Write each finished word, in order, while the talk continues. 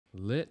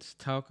Let's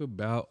talk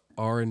about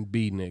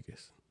R&B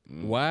niggas.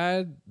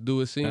 Why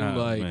do it seem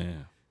like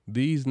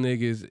these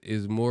niggas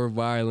is more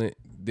violent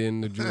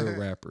than the drill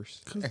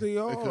rappers? Because they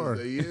are.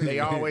 They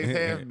always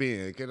have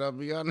been. Can I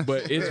be honest?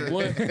 But it's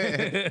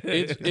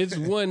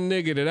one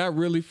nigga that I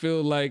really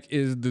feel like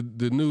is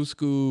the new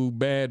school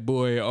bad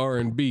boy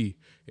R&B,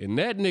 and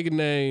that nigga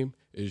name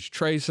is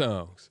Trey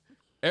Songz.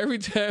 Every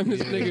time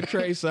this nigga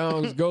Trey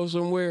Songz go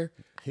somewhere,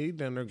 he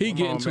get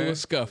into a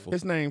scuffle.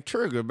 His name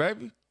Trigger,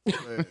 baby.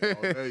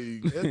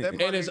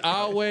 And it's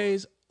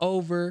always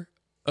over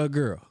a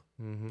girl.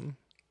 Mm-hmm.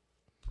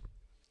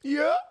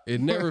 Yeah.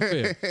 It never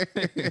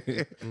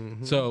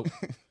fails. So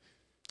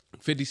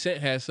 50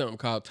 Cent has something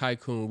called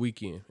Tycoon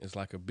Weekend. It's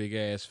like a big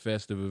ass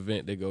festive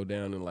event. They go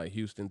down in like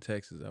Houston,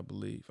 Texas, I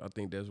believe. I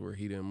think that's where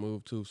he done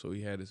moved to. So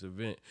he had this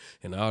event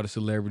and all the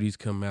celebrities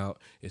come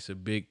out. It's a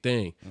big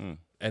thing.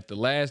 At the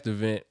last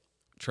event,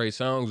 Trey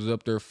Songz was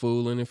up there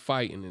fooling and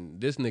fighting,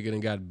 and this nigga done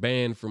got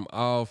banned from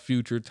all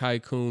future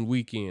Tycoon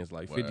weekends.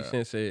 Like 50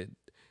 Cent said,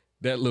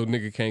 that little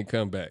nigga can't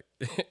come back.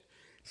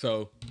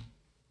 So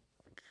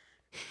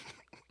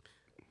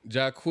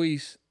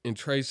Jacquees and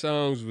Trey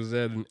Songz was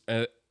at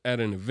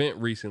an event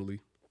recently,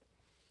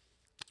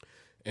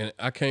 and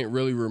I can't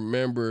really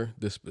remember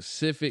the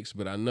specifics,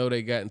 but I know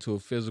they got into a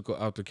physical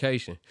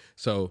altercation.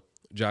 So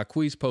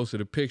Jacquees posted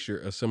a picture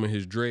of some of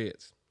his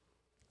dreads,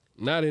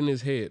 not in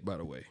his head, by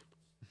the way.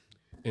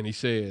 And he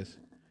says,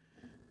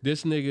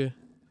 this nigga,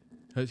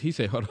 he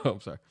said, hold on,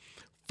 I'm sorry.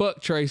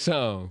 Fuck Trey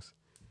Songz.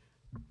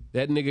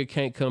 That nigga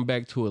can't come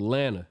back to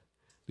Atlanta.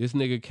 This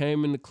nigga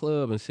came in the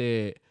club and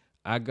said,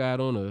 I got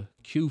on a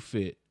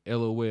Q-fit,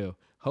 LOL.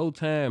 Whole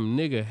time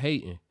nigga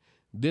hating.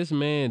 This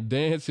man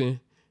dancing,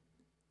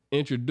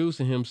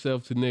 introducing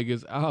himself to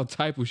niggas, all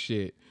type of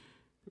shit.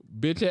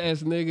 Bitch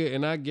ass nigga,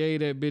 and I gave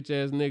that bitch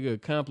ass nigga a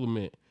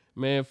compliment.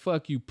 Man,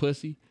 fuck you,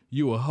 pussy.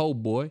 You a hoe,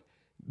 boy.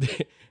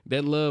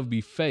 That love be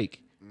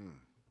fake.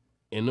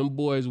 And them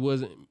boys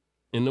wasn't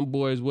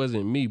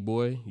me,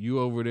 boy. You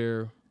over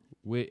there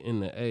with in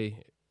the A.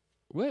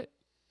 What?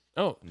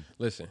 Oh,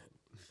 listen.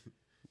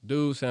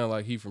 Dude sound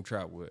like he from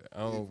Trotwood. I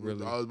don't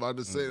really. I was about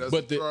to say that's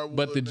but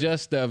the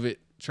gist of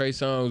it, Trey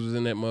Songz was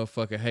in that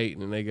motherfucker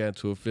hating, and they got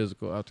into a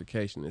physical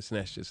altercation and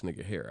snatched this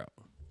nigga hair out.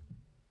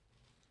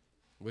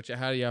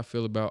 How do y'all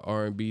feel about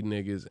R&B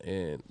niggas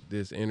and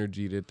this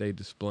energy that they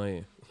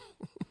displaying?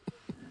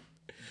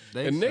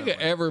 A nigga like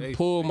ever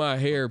pull my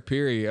hair,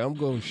 period, I'm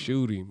gonna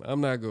shoot him.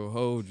 I'm not gonna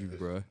hold you,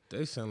 bro.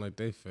 They sound like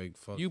they fake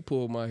fuck. You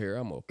pull my hair,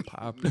 I'm gonna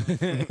pop you.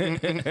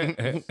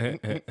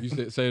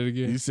 Say it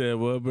again. You said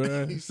what,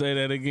 bro? Say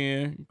that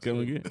again.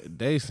 Come again.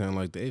 They sound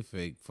like they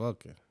fake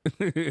fucking.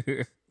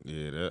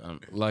 Yeah,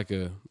 like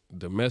a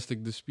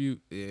domestic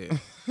dispute. Yeah,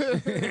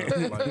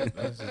 like,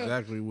 that's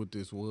exactly what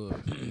this was.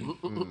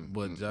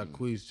 But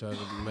Jacquees tried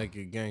to make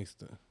it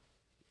gangster.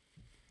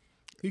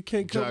 He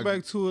can't come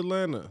back to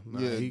Atlanta. Nah,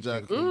 he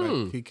can't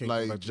come back. He can't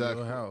come back to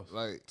your house.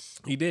 Like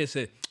he did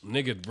say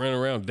niggas running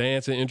around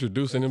dancing,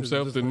 introducing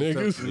himself to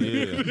niggas.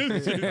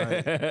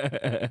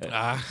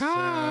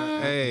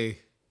 Yeah. Hey,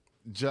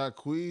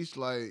 Jacquees,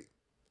 like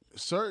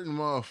certain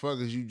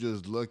motherfuckers, you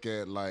just look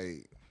at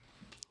like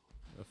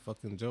a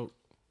fucking joke,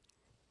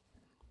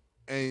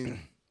 and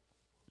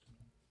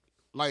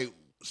like,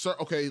 sir,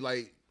 okay,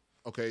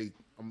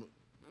 I'm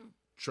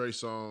Trey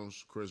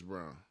Songz, Chris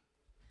Brown.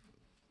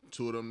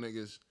 Two of them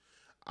niggas,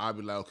 I'd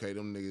be like, okay,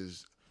 them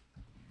niggas,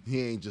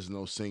 he ain't just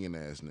no singing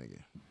ass nigga.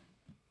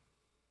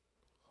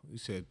 You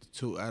said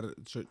two out of.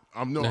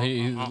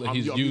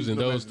 He's using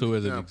those two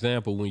as an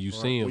example. When you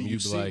see them, you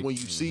be like, when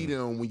you see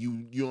them, when you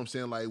know what I'm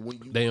saying, like when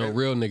you they on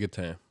real nigga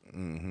time.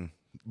 Mm-hmm.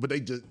 But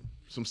they just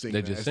some singing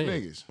ass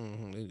niggas.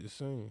 Mm-hmm. They just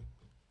sing.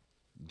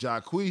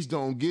 Jacquees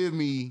don't give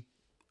me.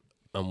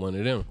 I'm one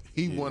of them.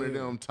 He one of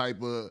them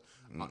type of,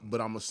 but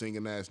I'm a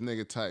singing ass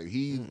nigga type.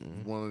 He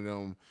one of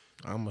them.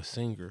 I'm a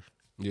singer.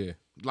 Yeah.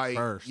 Like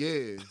first.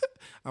 Yeah.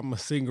 I'm a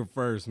singer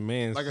first,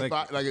 man. Like if a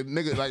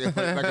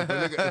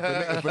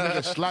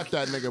nigga slap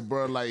that nigga,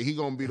 bro, like he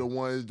gonna be the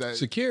ones that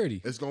security.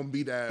 It's gonna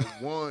be that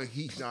one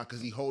he's not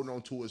because he holding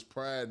on to his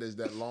pride. There's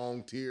that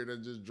long tear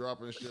that just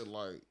dropping shit.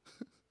 Like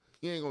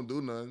he ain't gonna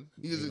do nothing.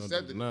 He just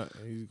accepted.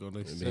 He's gonna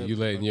accept. You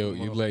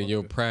letting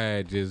your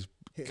pride just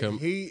come.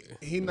 He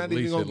not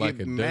even gonna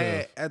get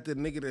mad at the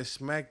nigga that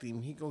smacked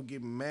him. He gonna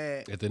get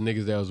mad at the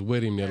niggas that was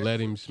with him that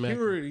let him smack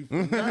him.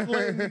 Not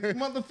letting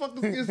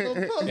motherfuckers get so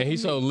close. And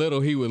he's so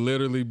little, he would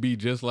literally be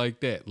just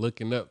like that,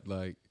 looking up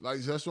like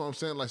that's what I'm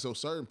saying. Like so,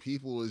 certain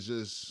people is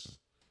just.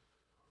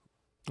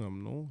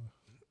 I'm knowing.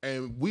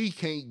 And we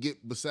can't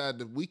get beside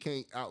the. We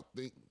can't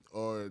outthink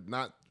or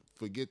not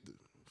forget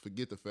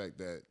the fact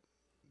that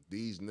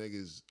these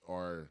niggas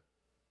are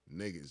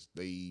niggas.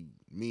 They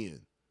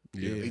men.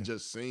 Yeah, they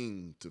just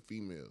sing to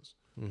females.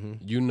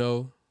 Mm-hmm. You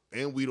know,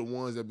 and we the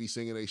ones that be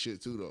singing they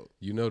shit too, though.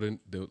 You know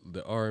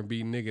the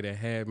R&B nigga that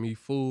had me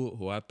fooled,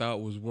 who I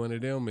thought was one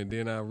of them, and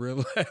then I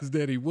realized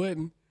that he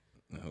wasn't.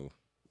 No,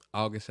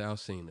 August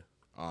Alsina.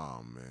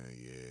 Oh man,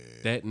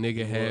 yeah. That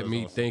nigga had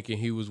me thinking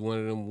he was one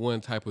of them one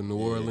type of New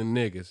Orleans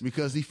niggas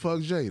because he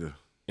fucked Jada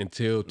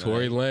until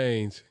Tory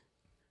Lanez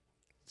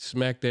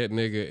smacked that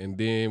nigga, and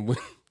then when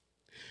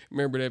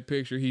remember that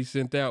picture he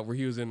sent out where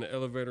he was in the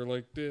elevator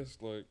like this,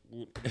 like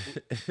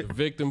the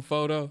victim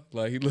photo,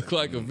 like he looked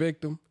like a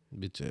victim.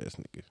 Bitch ass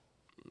nigga.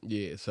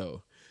 Yeah,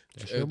 so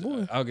That's your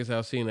boy. August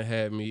Alsina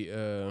had me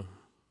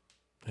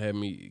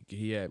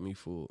he had me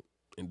fooled.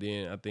 And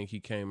then I think he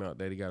came out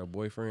that he got a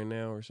boyfriend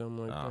now or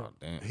something like that.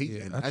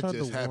 Damn. And I that tried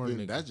just to warn happened.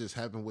 niggas. That just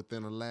happened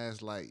within the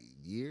last like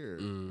year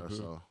or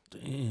so.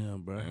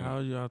 Damn, bro. How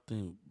y'all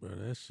think, bro?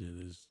 That shit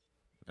is.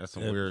 That's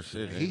some weird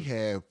shit. He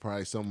had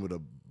probably some of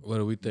the What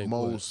do we think?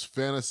 most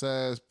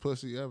fantasized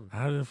pussy ever.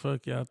 How the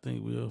fuck y'all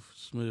think Will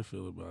Smith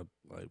feel about,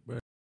 like, bro?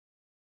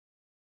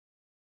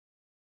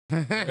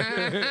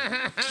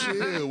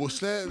 Chill. What's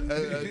that?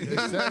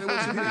 Exactly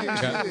what you mean.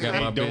 Got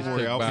my Don't bitch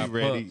worry, took I'll by be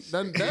ready.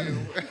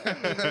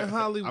 In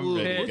Hollywood,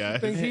 ready, what you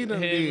guys. think he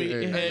done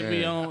did?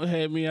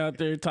 Had me out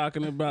there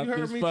talking about You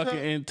heard this me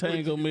fucking talk-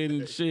 entanglement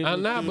and shit.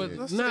 I'm not, and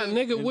but shit.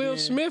 nigga. Will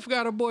Smith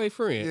got a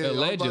boyfriend Yeah, I'm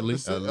about to allegedly.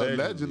 say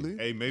allegedly.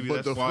 Hey, maybe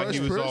But that's why he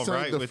was all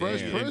right the with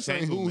Fresh the Prince ain't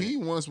who entanglement. he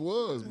once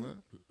was,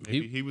 man.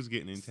 Maybe he was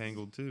getting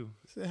entangled too.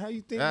 Said, how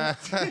you think?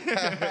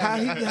 how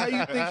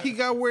you think he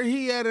got where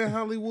he at in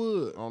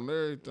Hollywood? On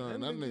everything,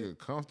 that nigga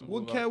comfortable.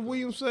 What Cat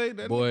Williams say?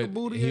 That Boy, nigga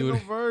booty he ain't no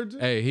would- virgin.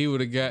 Hey, he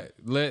would have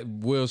let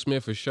Will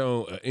Smith have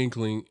shown an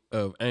inkling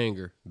of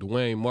anger.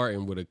 Dwayne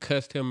Martin would have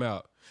cussed him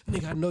out.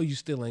 Nigga, I know you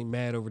still ain't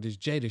mad over this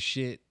Jada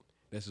shit.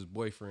 That's his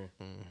boyfriend.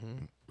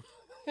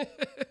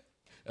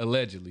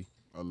 Allegedly.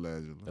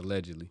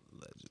 Allegedly.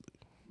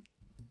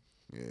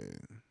 Yeah.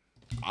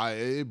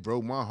 It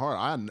broke my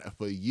heart.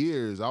 For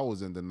years I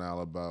was in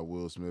denial about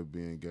Will Smith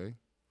being gay.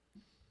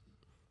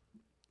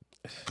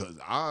 Cause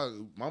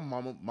my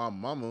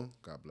mama,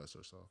 God bless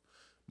her soul.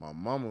 My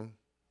mama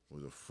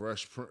was a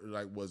fresh print,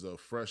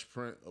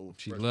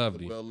 She loved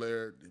him. Bel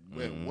Air.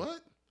 Wait, what?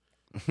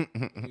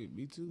 Hey,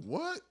 me too.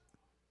 What?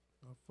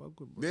 I fuck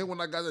with bro. Then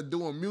when I got to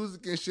doing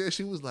music and shit,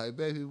 she was like,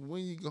 "Baby,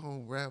 when you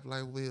gonna rap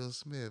like Will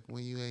Smith?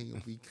 When you ain't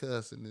gonna be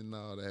cussing and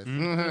all that?"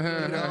 You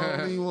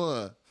the only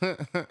one.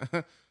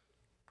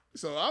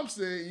 So I'm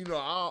saying,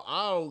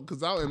 I'll,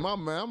 cause in my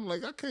mind, I'm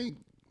like, I can't.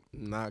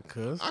 Not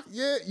cuss.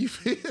 Yeah, you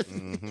feel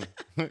me?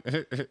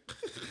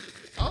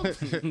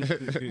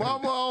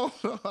 Mama, I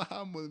don't know how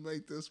I'm gonna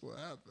make this one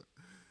happen.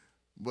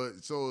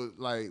 But so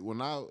like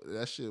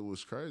that shit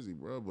was crazy,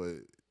 bro. But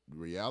the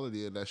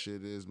reality of that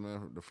shit is,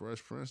 man, the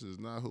Fresh Prince is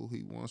not who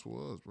he once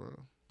was, bro.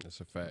 That's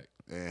a fact.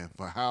 And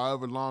for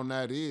however long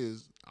that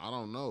is, I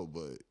don't know,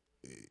 but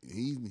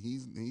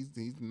he's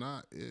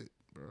not it,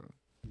 bro.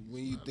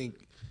 When you think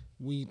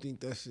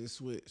that shit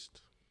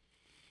switched?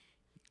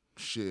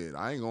 Shit,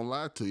 I ain't gonna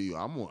lie to you.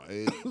 I'm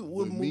gonna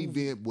with me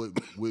being with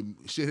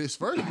shit. His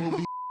first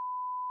movie.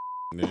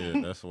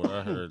 Yeah, that's what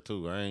I heard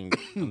too. I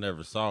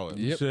never saw it.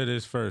 You said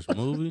his first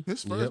movie?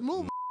 His first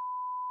movie.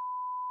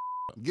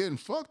 Getting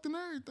fucked and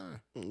everything.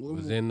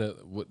 Was in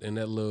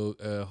that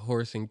little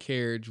horse and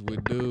carriage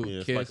with dude Yeah,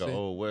 it's kissing. like an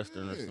old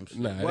western or some shit.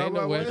 Nah, it ain't no Wild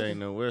It western. ain't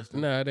no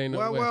western. Nah, it ain't no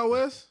Wild western. Wild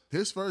West.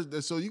 His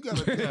first. So you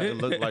gotta. It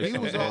looked like He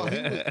some was all.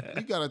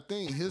 You gotta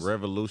think his.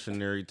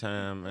 revolutionary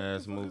time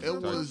ass movie. It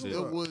type was. shit.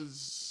 It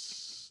was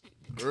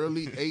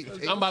early eight.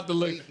 I'm about to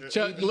look.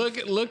 Chuck,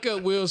 look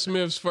up Will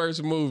Smith's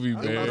first movie, I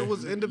thought it man.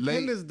 was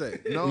Independence Day.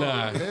 No,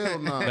 Nah. hell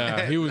no. Nah,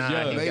 he was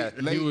young.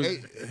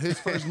 His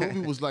first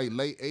movie was like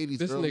late 80s.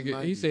 This early nigga,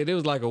 90s. he said it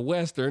was like a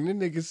western.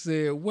 This nigga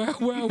said,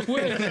 "Wild Wild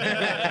West."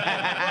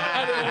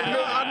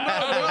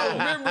 I don't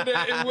remember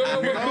that. It's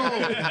Wild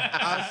Wild West.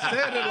 I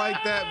said it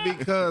like that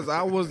because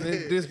I was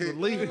in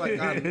disbelief. Like,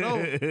 I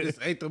know this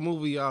ain't the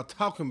movie y'all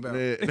talking about.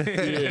 Yeah,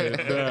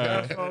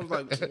 That's why I was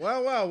like,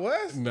 Wild Wild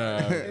West? nah.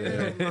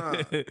 Hell nah.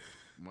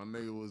 My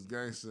nigga was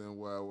gangster in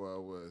Wild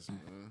Wild West,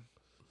 man.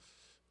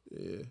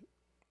 Yeah.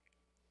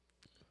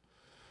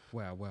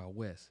 Wild Wild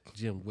West,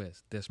 Jim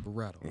West,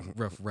 Desperado,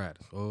 Rough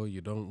Riders. Oh,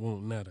 you don't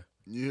want nada.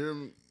 You hear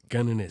me?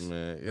 Gunning this,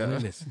 Man, yeah. gunning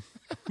this.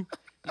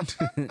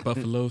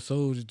 Buffalo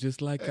Soldier,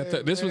 just like I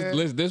thought. This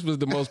was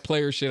the most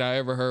player shit I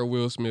ever heard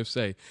Will Smith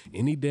say.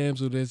 Any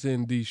damsel that's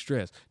in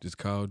distress, just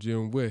call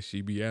Jim West.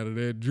 She be out of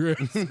that dress.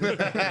 look, but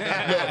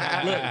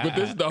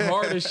this is the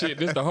hardest shit.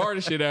 This is the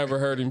hardest shit I ever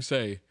heard him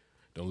say.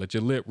 Don't let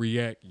your lip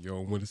react. You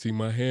don't want to see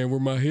my hand where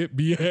my hip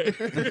be at. I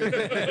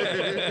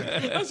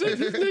said,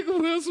 this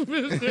nigga Will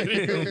Smith said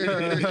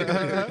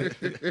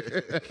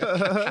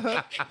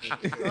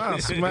I'll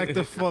smack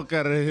the fuck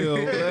out of him.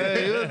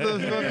 Hey, what the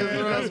fuck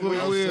is wrong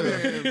with Will?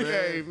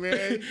 Hey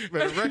man,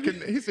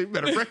 he said you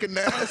better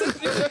recognize.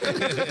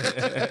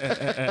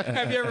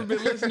 Have you ever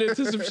been listening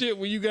to some shit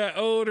when you got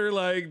older,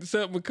 like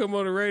something would come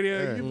on the radio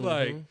and you be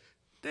like,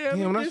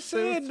 damn, I just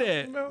said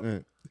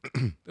that.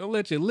 Don't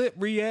let your lip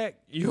react.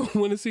 You don't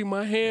want to see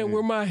my hand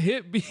where my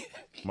hip be.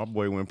 My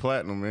boy went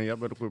platinum, man. Y'all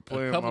better quit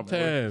playing. A couple my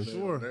times.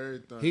 boy.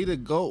 Everything. He the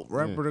GOAT,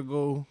 rapper to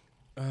go.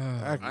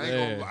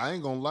 I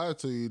ain't gonna lie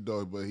to you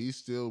though, but he's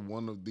still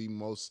one of the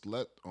most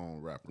slept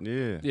on rappers.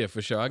 Yeah, Yeah,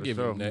 for sure. I'll give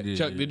sure. him that. Yeah,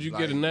 Chuck, yeah. did you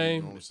Like, get a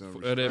name know what I'm saying?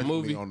 of that Respect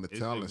movie? me on the Is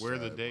talent it Where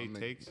the side, Day my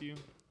nigga. Takes You?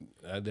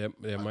 That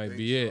might think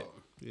be so. it.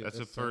 That's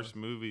the first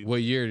movie.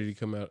 What year did he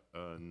come out?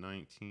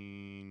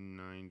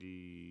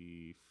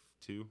 1990.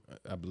 92.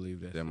 I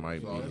believe That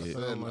might be I it.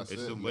 said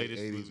It's the late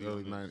latest 80s, movie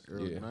early on 90s.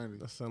 Early Yeah. 90s.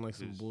 That sound like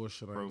some His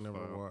bullshit I ain't never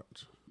profile.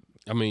 watched.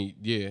 I mean,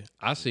 yeah,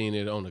 I seen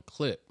it on a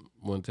clip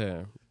one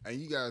time. And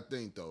you gotta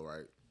think though,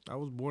 right? I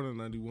was born in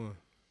 91.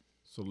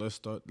 So let's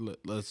start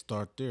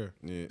there.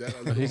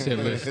 Yeah. He said,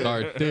 "Let's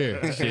start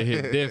there." Shit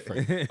hit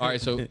different. All right,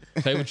 so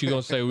say what you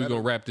gonna say. We're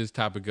gonna wrap this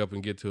topic up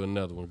and get to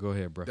another one. Go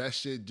ahead, bro. That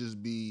shit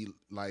just be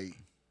like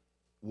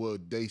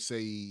what they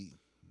say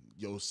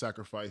your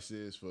sacrifice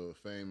is for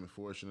fame and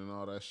fortune and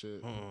all that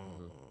shit.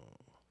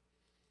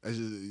 That's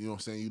just, you know what I'm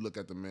saying? You look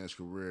at the man's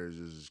career,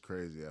 it's just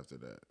crazy after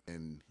that.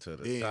 And To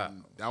the then, top.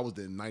 that was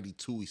the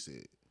 92, he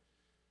said.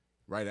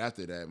 Right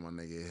after that, my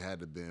nigga, it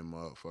had to be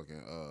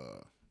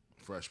motherfucking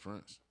Fresh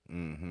Prince.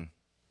 Mm-hmm.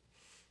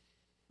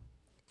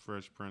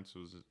 Fresh Prince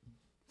was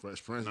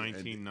Fresh Prince.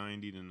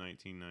 1990 to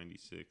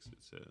 1996. It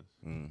says.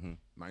 Mm-hmm.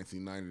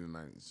 1990 to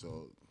 90.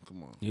 So,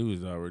 come on. He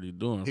was already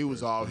doing.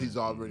 He's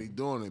already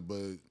doing it,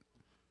 but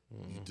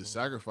the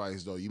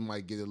sacrifice, though, you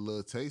might get a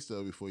little taste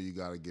of it before you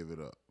got to give it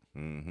up.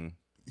 Mm-hmm.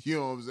 You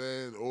know what I'm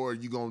saying? Or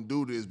you going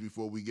to do this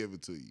before we give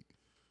it to you.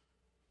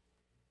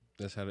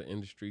 That's how the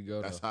industry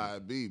goes. That's how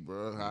it be,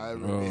 bro.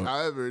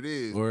 However it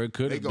is, Or it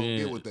could they have gonna been.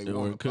 get what they Or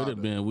want. it could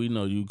have been. We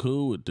know you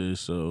cool with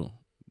this, so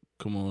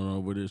come on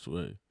over this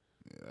way.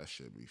 Yeah, that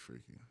should be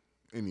freaky.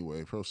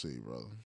 Anyway, proceed, brother.